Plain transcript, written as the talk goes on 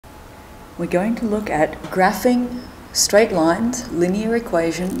We're going to look at graphing straight lines, linear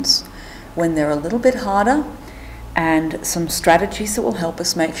equations, when they're a little bit harder, and some strategies that will help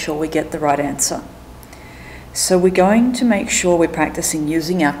us make sure we get the right answer. So we're going to make sure we're practicing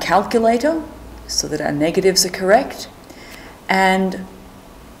using our calculator so that our negatives are correct, and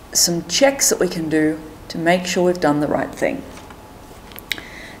some checks that we can do to make sure we've done the right thing.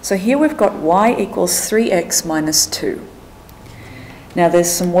 So here we've got y equals 3x minus 2. Now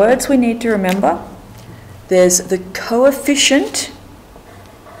there's some words we need to remember. There's the coefficient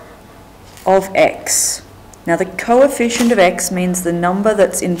of x. Now the coefficient of x means the number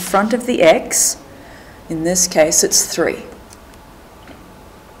that's in front of the x. In this case it's 3.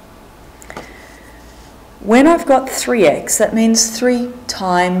 When I've got 3x, that means 3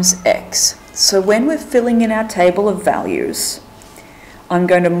 times x. So when we're filling in our table of values, I'm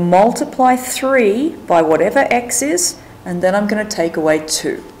going to multiply 3 by whatever x is, and then I'm going to take away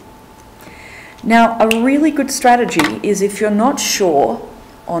 2. Now, a really good strategy is, if you're not sure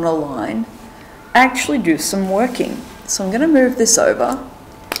on a line, actually do some working. So I'm going to move this over.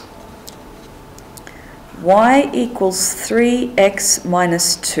 Y equals 3x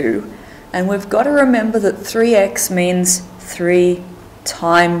minus 2. And we've got to remember that 3x means 3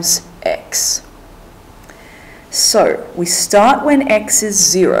 times x. So we start when x is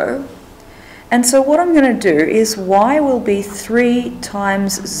 0. And so what I'm going to do is y will be 3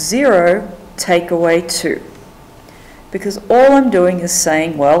 times 0 take away 2. Because all I'm doing is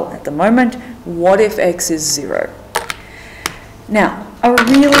saying, well, at the moment, what if x is 0? Now, a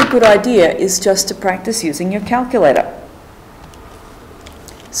really good idea is just to practice using your calculator.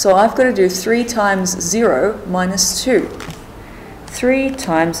 So I've got to do 3 times 0 minus 2. 3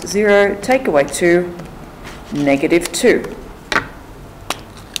 times 0 take away 2, negative 2.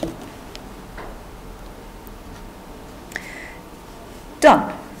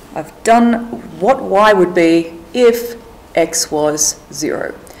 Done. I've done what y would be if x was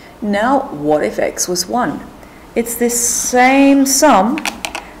 0. Now, what if x was 1? It's this same sum,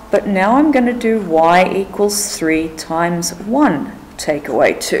 but now I'm going to do y equals 3 times 1 take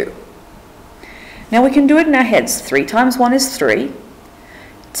away 2. Now we can do it in our heads. 3 times 1 is 3.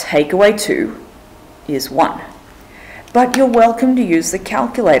 Take away 2 is 1. But you're welcome to use the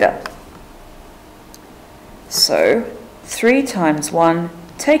calculator. So 3 times 1,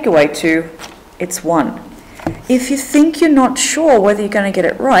 take away 2, it's 1. If you think you're not sure whether you're going to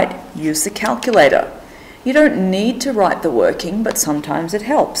get it right, use the calculator. You don't need to write the working, but sometimes it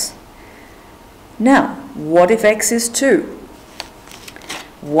helps. Now, what if x is 2?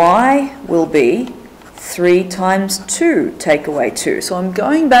 Y will be 3 times 2 take away 2. So I'm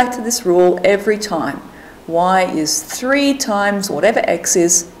going back to this rule every time. Y is 3 times whatever x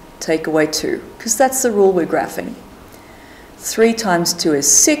is, take away 2. Because that's the rule we're graphing. 3 times 2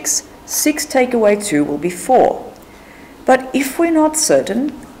 is 6. 6 take away 2 will be 4. But if we're not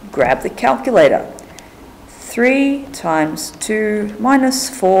certain, grab the calculator. 3 times 2 minus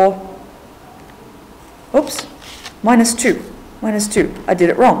 4. Oops, minus 2. Minus 2. I did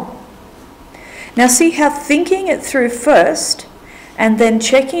it wrong. Now see how thinking it through first and then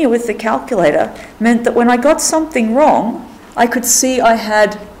checking it with the calculator meant that when I got something wrong, I could see I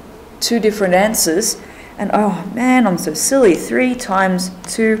had 2 different answers. And oh man, I'm so silly. 3 times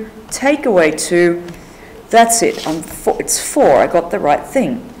 2, take away 2. That's it. It's 4. I got the right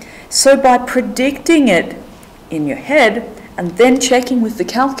thing. So by predicting it in your head and then checking with the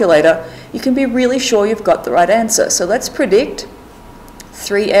calculator, you can be really sure you've got the right answer. So let's predict.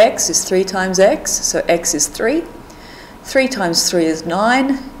 3x is 3 times x, so x is 3. 3 times 3 is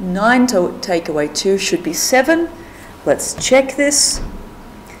 9. 9 to take away 2 should be 7. Let's check this.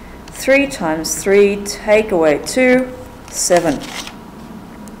 3 times 3, take away 2, 7.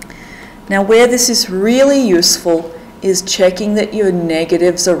 Now where this is really useful is checking that your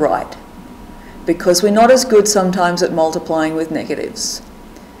negatives are right, because we're not as good sometimes at multiplying with negatives.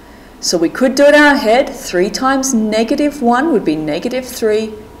 So we could do it in our head. 3 times negative 1 would be negative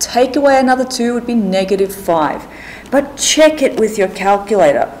 3. Take away another 2 would be negative 5. But check it with your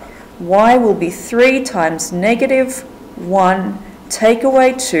calculator. Y will be 3 times negative 1, take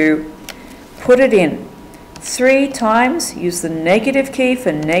away 2, put it in. 3 times, use the negative key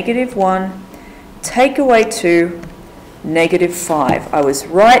for negative 1, take away 2, negative 5. I was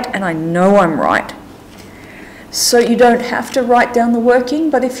right, and I know I'm right. So you don't have to write down the working,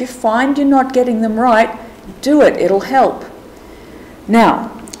 but if you find you're not getting them right, do it. It'll help. Now,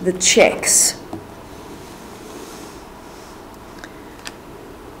 the checks.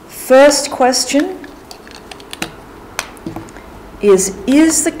 First question,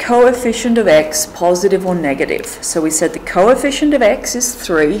 is the coefficient of x positive or negative? So we said the coefficient of x is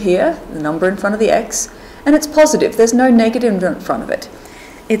 3 here, the number in front of the x, and it's positive. There's no negative in front of it.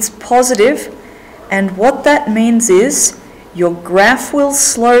 It's positive, and what that means is your graph will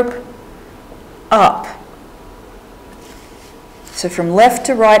slope up. So from left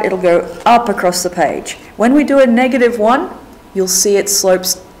to right, it'll go up across the page. When we do a -1, you'll see it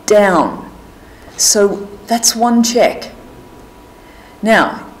slopes down. So that's one check.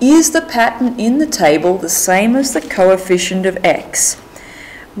 Now, is the pattern in the table the same as the coefficient of x?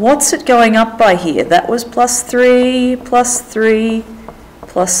 What's it going up by here? That was +3, +3,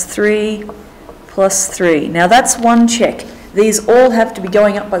 +3, +3. Now that's one check. These all have to be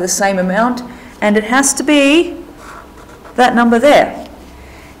going up by the same amount, and it has to be that number there.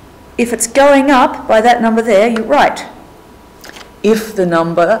 If it's going up by that number there, you're right. If the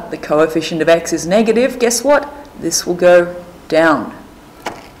number, the coefficient of x, is negative, guess what? This will go down.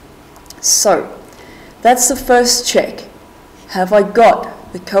 So, that's the first check. Have I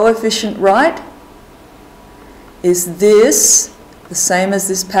got the coefficient right? Is this the same as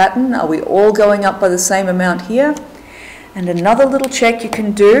this pattern? Are we all going up by the same amount here? And another little check you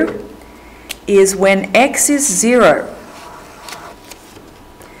can do is when x is 0,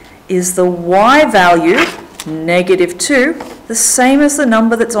 is the y value, -2, the same as the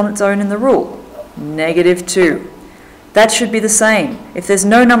number that's on its own in the rule? -2. That should be the same. If there's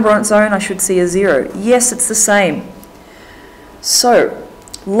no number on its own, I should see a 0. Yes, it's the same. So,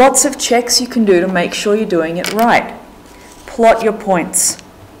 lots of checks you can do to make sure you're doing it right. Plot your points.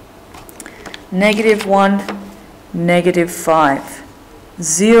 -1, -5.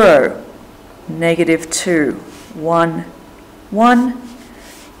 0, -2. 1, 1,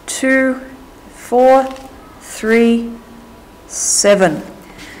 2, 4, 3, 7.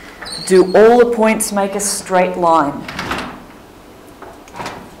 Do all the points make a straight line?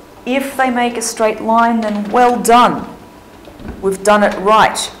 If they make a straight line, then well done. We've done it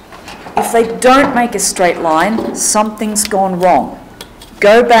right. If they don't make a straight line, something's gone wrong.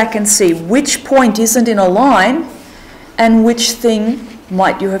 Go back and see which point isn't in a line and which thing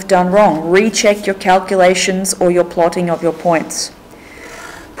might you have done wrong. Recheck your calculations or your plotting of your points.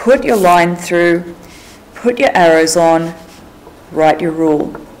 Put your line through, put your arrows on, write your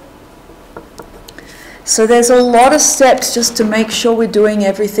rule. So there's a lot of steps just to make sure we're doing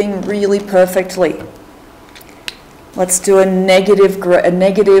everything really perfectly. Let's do a negative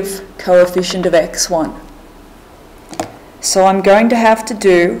coefficient of x1. So I'm going to have to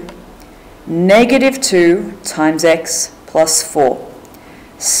do -2 times x plus 4.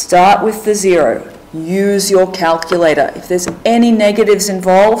 Start with the 0. Use your calculator. If there's any negatives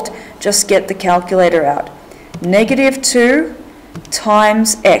involved, just get the calculator out. -2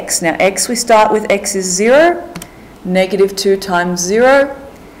 times x. Now x, we start with x is 0. -2 times 0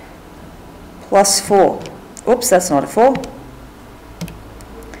 plus 4. Oops, that's not a 4.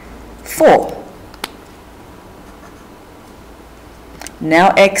 4.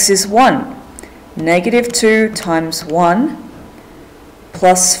 Now x is 1. -2 times 1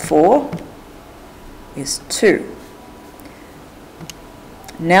 plus 4 is 2.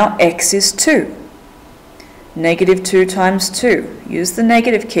 Now x is 2. -2 times 2. Use the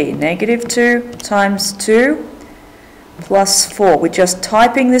negative key. -2 times 2 plus 4. We're just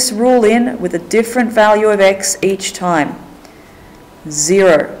typing this rule in with a different value of x each time.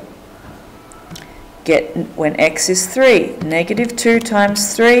 0. Get when x is 3. -2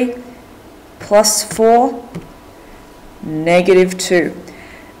 times 3 plus 4, -2.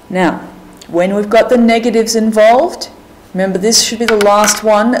 Now, when we've got the negatives involved, remember this should be the last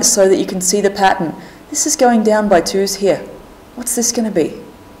one so that you can see the pattern. This is going down by 2's here. What's this going to be?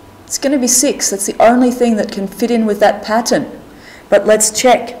 It's going to be 6. That's the only thing that can fit in with that pattern. But let's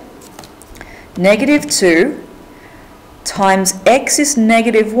check. -2 times x is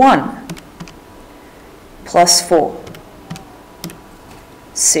 -1 plus 4.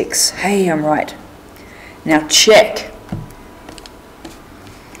 6. Hey, I'm right. Now check.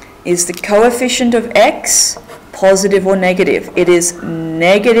 Is the coefficient of x positive or negative? It is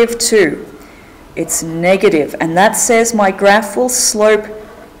 -2. It's negative, and that says my graph will slope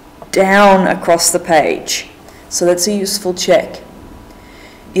down across the page. So that's a useful check.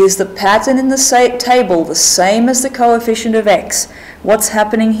 Is the pattern in the table the same as the coefficient of x? What's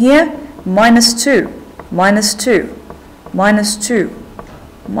happening here? -2, -2, -2,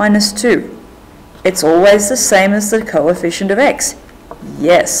 -2. It's always the same as the coefficient of x.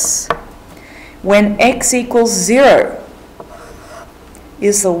 Yes. When x equals 0,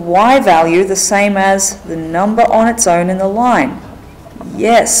 is the y value the same as the number on its own in the line?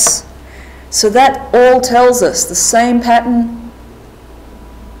 Yes. So that all tells us the same pattern,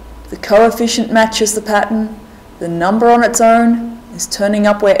 coefficient matches the pattern, the number on its own is turning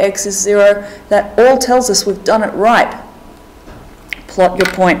up where x is 0. That all tells us we've done it right. Plot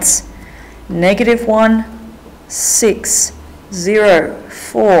your points. -1, 6, 0,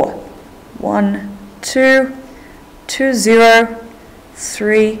 4, 1, 2, 2, 0,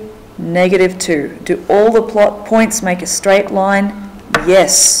 3, -2. Do all the plot points make a straight line?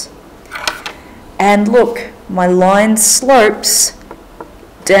 Yes. And look, my line slopes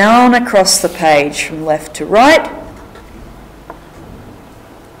down across the page from left to right.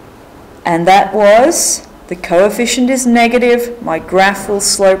 And that was, the coefficient is negative, my graph will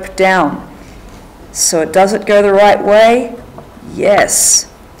slope down. So does it go the right way? Yes.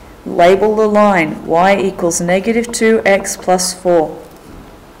 Label the line, y equals -2x plus 4.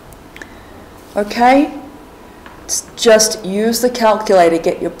 Okay? Just use the calculator,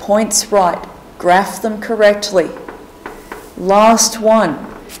 get your points right, graph them correctly. Last one.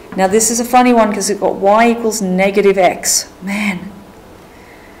 Now this is a funny one because we've got y equals -x. Man.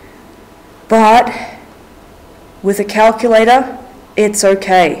 But with a calculator, it's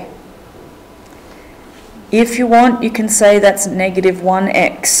okay. If you want, you can say that's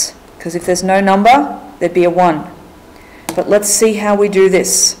 -1x, because if there's no number, there'd be a 1. But let's see how we do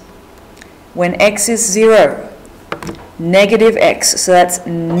this. When x is 0, -x, so that's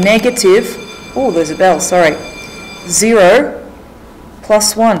negative, oh, there's a bell, sorry, 0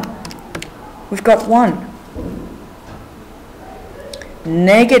 plus 1. We've got 1.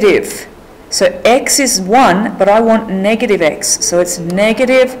 Negative. So x is 1, but I want -x, so it's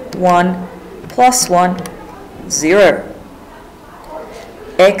 -1 plus 1, 0.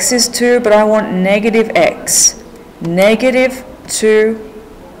 X is 2, but I want -x. -2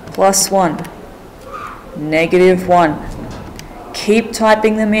 plus 1. -1. Keep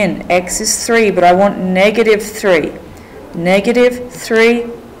typing them in. X is 3, but I want -3. -3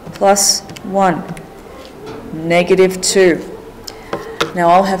 plus 1. -2. Now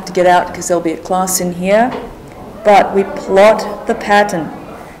I'll have to get out because there'll be a class in here. But we plot the pattern.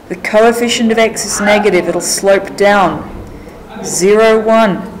 The coefficient of x is negative. It'll slope down. 0,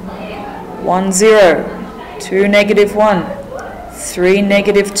 1. 1, 0. 2, -1. 3,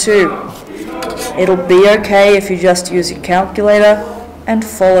 -2. It'll be okay if you just use your calculator and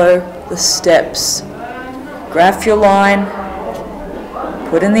follow the steps. Graph your line,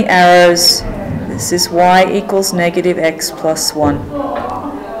 put in the arrows. This is y equals -x plus 1.